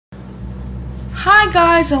Hi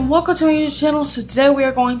guys, and welcome to my YouTube channel. So today we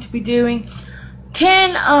are going to be doing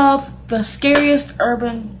 10 of the scariest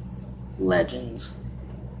urban legends.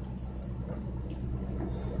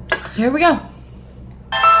 So here we go.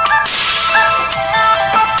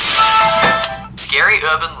 Scary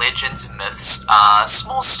urban legends and myths are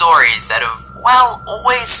small stories that have, well,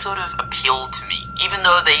 always sort of appealed to me. Even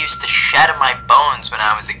though they used to shatter my bones when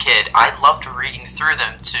I was a kid, I loved reading through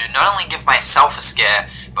them to not only give myself a scare,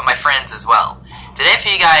 but my friends as well. Today for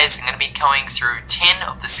you guys, I'm going to be going through 10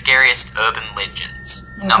 of the scariest urban legends.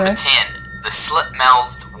 Okay. Number 10, the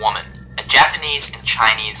slit-mouthed woman, a Japanese and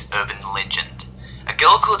Chinese urban legend. A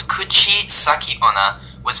girl called Kuchi Sakiona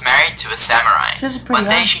was married to a samurai. One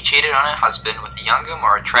day she cheated on her husband with a younger,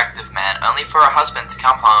 more attractive man, only for her husband to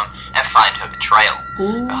come home and find her betrayal.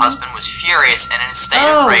 Ooh. Her husband was furious and in a state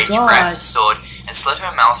of rage grabbed his sword and slit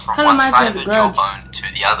her mouth from one side of her jawbone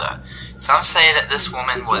to the other. Some say that this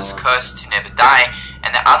woman was cursed to never die,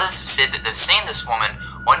 and that others have said that they've seen this woman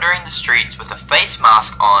wandering the streets with a face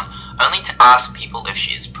mask on, only to ask people if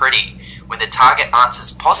she is pretty. When the target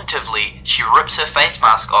answers positively, she rips her face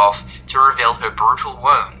mask off to reveal her brutal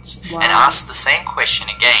wounds, and asks the same question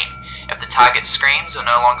again. If the target screams or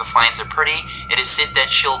no longer finds her pretty, it is said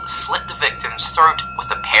that she'll slit the victim's throat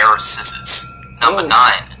with a pair of scissors. Number 9.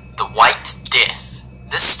 The White Death.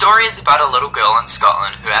 This story is about a little girl in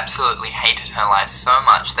Scotland who absolutely hated her life so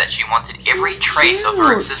much that she wanted every trace of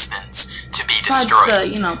her existence to be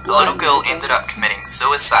destroyed. The little girl ended up committing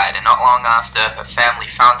suicide, and not long after, her family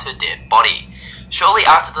found her dead body. Shortly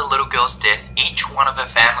after the little girl's death, each one of her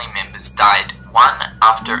family members died, one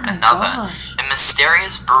after another, in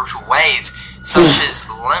mysterious, brutal ways, such as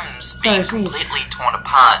limbs being completely torn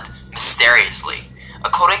apart, mysteriously.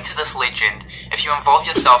 According to this legend, if you involve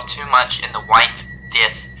yourself too much in the White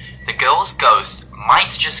Death, the girl's ghost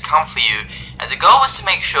might just come for you, as the goal was to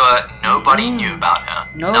make sure nobody knew about her.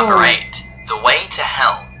 Number 8. The Way to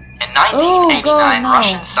Hell. In 1989,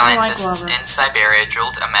 Russian scientists in Siberia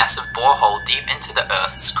drilled a massive borehole deep into the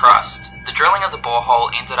Earth's crust. The drilling of the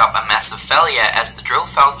borehole ended up a massive failure as the drill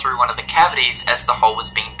fell through one of the cavities as the hole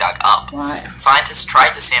was being dug up. Scientists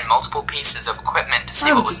tried to send multiple pieces of equipment to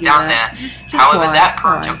see what was down there. However, that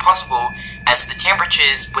proved impossible as the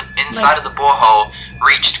temperatures inside of the borehole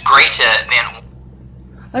reached greater than...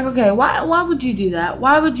 why would you do that?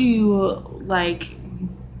 Why would you,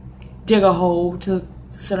 dig a hole to the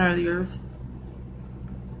center of the Earth?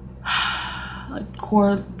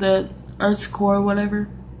 The Earth's core, whatever.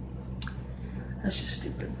 That's just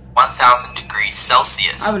stupid. 1,000 degrees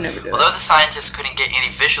Celsius. I would never do it. Although the scientists couldn't get any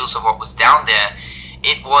visuals of what was down there,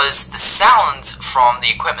 it was the sounds from the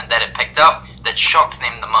equipment that it picked up that shocked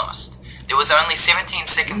them the most. There was only 17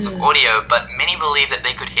 seconds of audio, but many believe that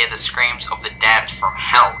they could hear the screams of the damned from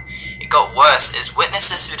hell. It got worse as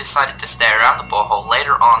witnesses who decided to stay around the borehole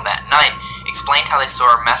later on that night explained how they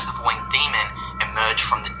saw a massive winged demon emerge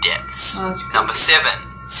from the depths. Number 7.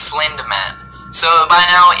 Slender Man. So by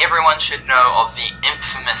now everyone should know of the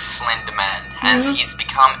infamous Slender Man, as he's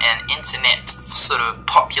become an internet sort of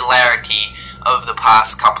popularity over the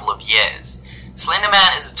past couple of years. Slender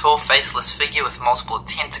Man is a tall, faceless figure with multiple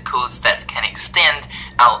tentacles that can extend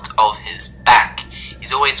out of his back.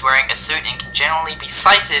 He's always wearing a suit and can generally be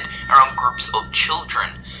sighted around groups of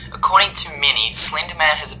children. According to many, Slender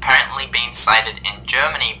Man has apparently been sighted in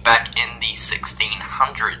Germany back in the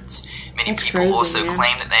 1600s. Many people also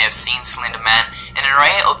claim that they have seen Slender Man in an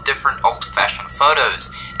array of different old-fashioned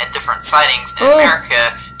photos and different sightings in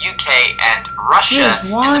America, UK, and Russia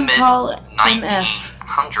in the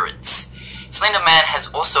mid-1900s. Slender Man has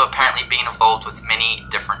also apparently been involved with many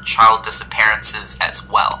different child disappearances as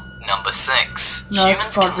well. Number 6.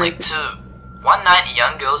 Humans can live too. One night, a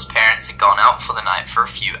young girl's parents had gone out for the night for a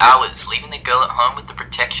few hours, leaving the girl at home with the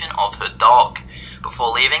protection of her dog.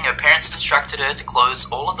 Before leaving, her parents instructed her to close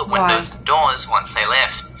all of the windows and doors once they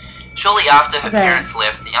left. Shortly after her parents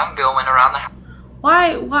left, the young girl went around the house.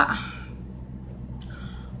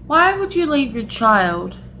 Why would you leave your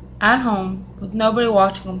child at home with nobody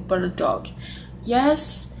watching them but a dog?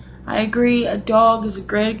 Yes, I agree, a dog is a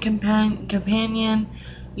great companion.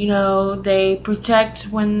 They protect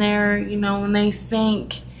when they're, when they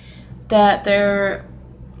think that their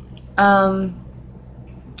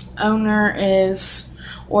owner is,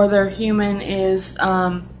 or their human is,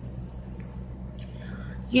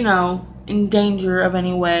 in danger of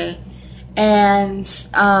any way. And,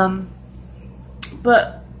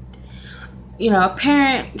 but, a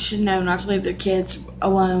parent should know not to leave their kids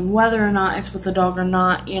alone, whether or not it's with a dog or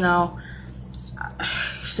not, you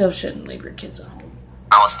still shouldn't leave your kids at home.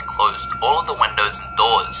 Alice closed all of the windows and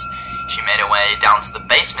doors. She made her way down to the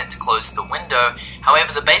basement to close the window,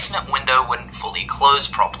 however the basement window wouldn't fully close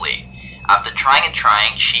properly. After trying and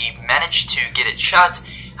trying, she managed to get it shut,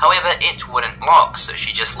 however it wouldn't lock, so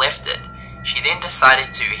she just left it. She then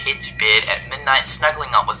decided to head to bed at midnight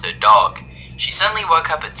snuggling up with her dog. She suddenly woke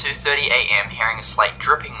up at 2:30 a.m. hearing a slight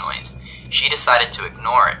dripping noise. She decided to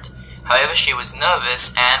ignore it. However, she was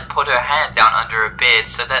nervous and put her hand down under her bed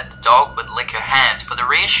so that the dog would lick her hand for the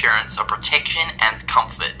reassurance of protection and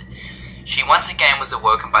comfort. She once again was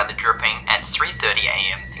awoken by the dripping at 3:30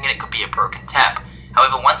 a.m., thinking it could be a broken tap.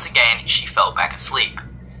 However, once again, she fell back asleep.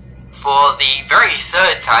 For the very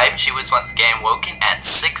third time, she was once again woken at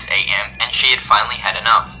 6 a.m. and she had finally had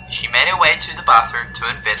enough. She made her way to the bathroom to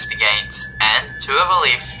investigate, and to her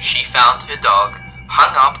relief, she found her dog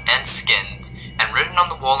hung up and skinned, and written on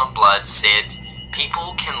the wall in blood said,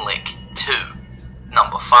 "People can lick too."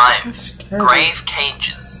 Number 5. Grave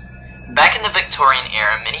cages. Back in the Victorian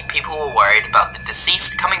era, many people were worried about the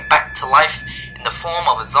deceased coming back to life in the form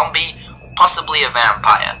of a zombie or possibly a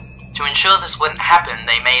vampire. To ensure this wouldn't happen,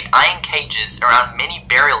 they made iron cages around many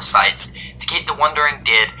burial sites to keep the wandering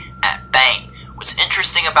dead at bay. What's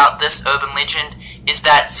interesting about this urban legend is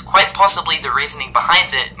that quite possibly the reasoning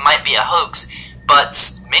behind it might be a hoax, but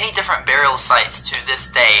many different burial sites to this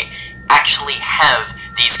day actually have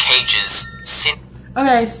these cages.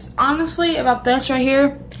 Okay, honestly, about this right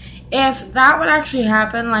here, if that would actually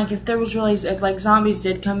happen, like if there was really, if like zombies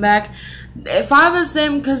did come back, if I was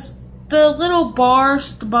them, because the little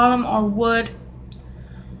bars at the bottom are wood.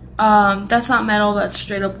 That's not metal, that's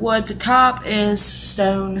straight up wood. The top is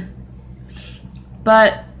stone.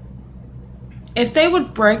 But if they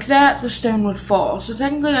would break that, the stone would fall. So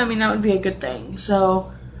technically, I mean, that would be a good thing.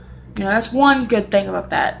 So, you know, that's one good thing about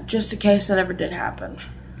that, just in case that ever did happen.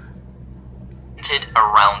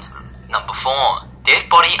 Around them. Number 4. Dead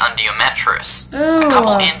body under your mattress. Ew. A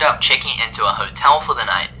couple end up checking into a hotel for the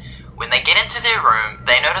night. When they get into their room,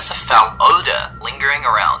 they notice a foul odor lingering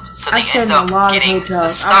around, so they end up getting the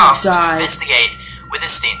staff to investigate where the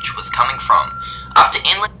stench was coming from. After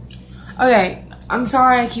endless... Okay, I'm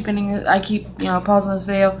sorry I keep pausing this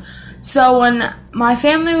video. So when my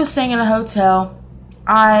family was staying in a hotel,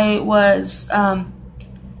 I was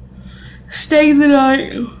staying the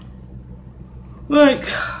night like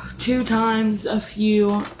 2 times a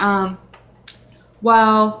few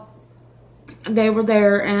while they were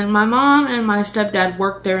there, and my mom and my stepdad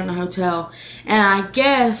worked there in the hotel, and I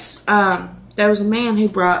guess there was a man who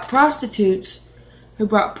brought prostitutes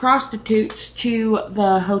to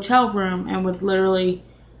the hotel room and would literally,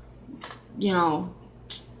 you know,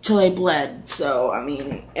 till they bled. So I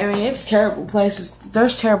mean it's terrible places.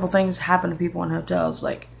 There's terrible things that happen to people in hotels.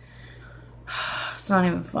 Like, it's not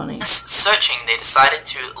even funny. Searching, they decided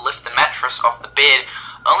to lift the mattress off the bed,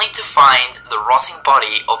 only to find the rotting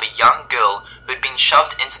body of a young girl who had been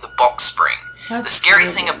shoved into the box spring. The scary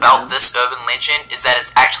thing about this urban legend is that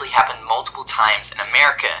it's actually happened multiple times in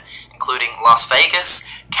America, including Las Vegas,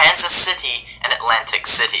 Kansas City, and Atlantic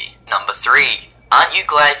City. Number 3. Aren't you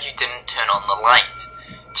glad you didn't turn on the light?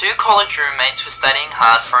 2 college roommates were studying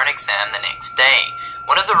hard for an exam the next day.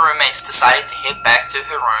 One of the roommates decided to head back to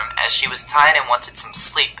her room as she was tired and wanted some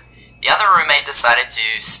sleep. The other roommate decided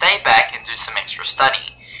to stay back and do some extra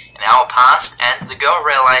study. An hour passed, and the girl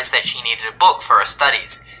realized that she needed a book for her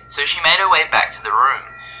studies, so she made her way back to the room.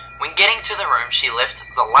 When getting to the room, she left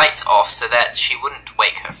the light off so that she wouldn't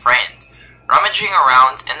wake her friend. Rummaging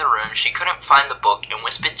around in the room, she couldn't find the book and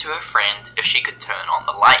whispered to her friend if she could turn on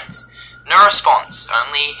the lights. No response,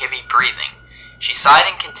 only heavy breathing. She sighed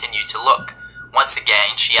and continued to look. Once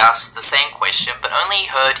again, she asked the same question, but only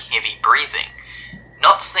heard heavy breathing.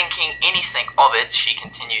 Not thinking anything of it, she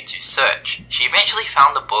continued to search. She eventually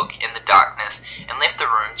found the book in the darkness and left the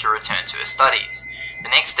room to return to her studies. The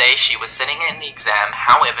next day, she was sitting in the exam,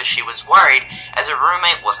 however, she was worried as her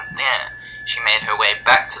roommate wasn't there. She made her way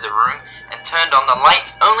back to the room and turned on the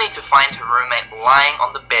light, only to find her roommate lying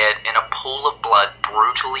on the bed in a pool of blood,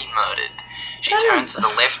 brutally murdered. She turned to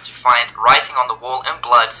the left to find writing on the wall in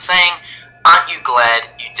blood saying, "Aren't you glad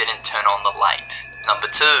you didn't turn on the light?" Number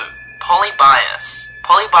 2. Polybius.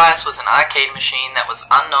 Polybius was an arcade machine that was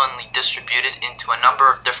unknowingly distributed into a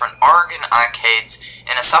number of different Oregon arcades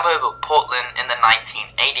in a suburb of Portland in the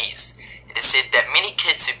 1980s. It is said that many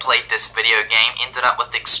kids who played this video game ended up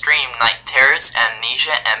with extreme night terrors,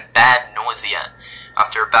 amnesia, and bad nausea.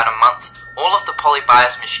 After about a month, all of the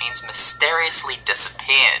Polybius machines mysteriously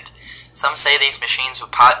disappeared. Some say these machines were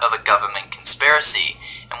part of a government conspiracy,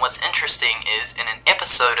 and what's interesting is, in an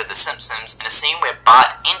episode of The Simpsons, in a scene where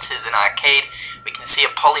Bart enters an arcade, we can see a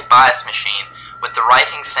Polybius machine with the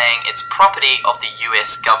writing saying it's property of the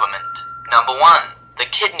US government. Number 1. The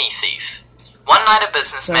Kidney Thief. One night a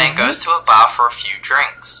businessman goes to a bar for a few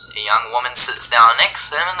drinks. A young woman sits down next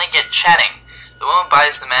to him and they get chatting. The woman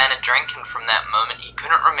buys the man a drink, and from that moment he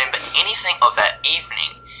couldn't remember anything of that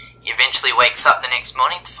evening. He eventually wakes up the next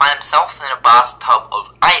morning to find himself in a bathtub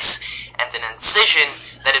of ice and an incision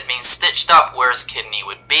that had been stitched up where his kidney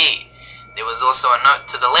would be. There was also a note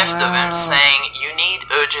to the left of him saying, "You need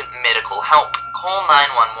urgent medical help. Call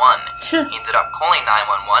 911. He ended up calling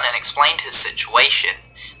 911 and explained his situation.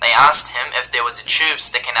 They asked him if there was a tube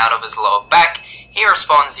sticking out of his lower back. He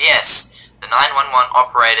responds yes. The 911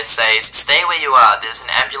 operator says, "Stay where you are. There's an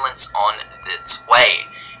ambulance on its way.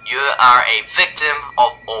 You are a victim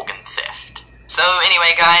of organ theft." So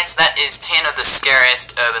anyway, guys, that is 10 of the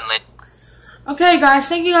scariest urban legends. Okay, guys,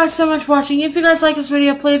 thank you guys so much for watching. If you guys like this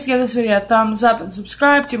video, please give this video a thumbs up and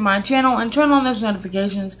subscribe to my channel and turn on those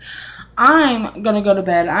notifications. I'm gonna go to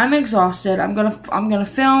bed. I'm exhausted. I'm gonna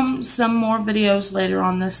film some more videos later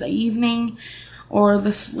on this evening or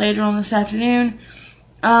later on this afternoon.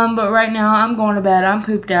 But right now I'm going to bed. I'm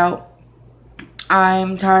pooped out.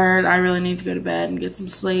 I'm tired. I really need to go to bed and get some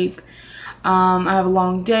sleep. I have a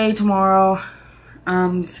long day tomorrow,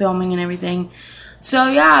 filming and everything. So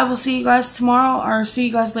yeah, I will see you guys tomorrow, or see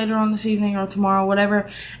you guys later on this evening, or tomorrow, whatever.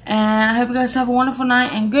 And I hope you guys have a wonderful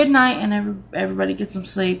night, and good night, and everybody get some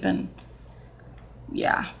sleep, and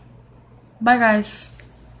yeah. Bye, guys.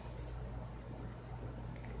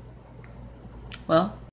 Well.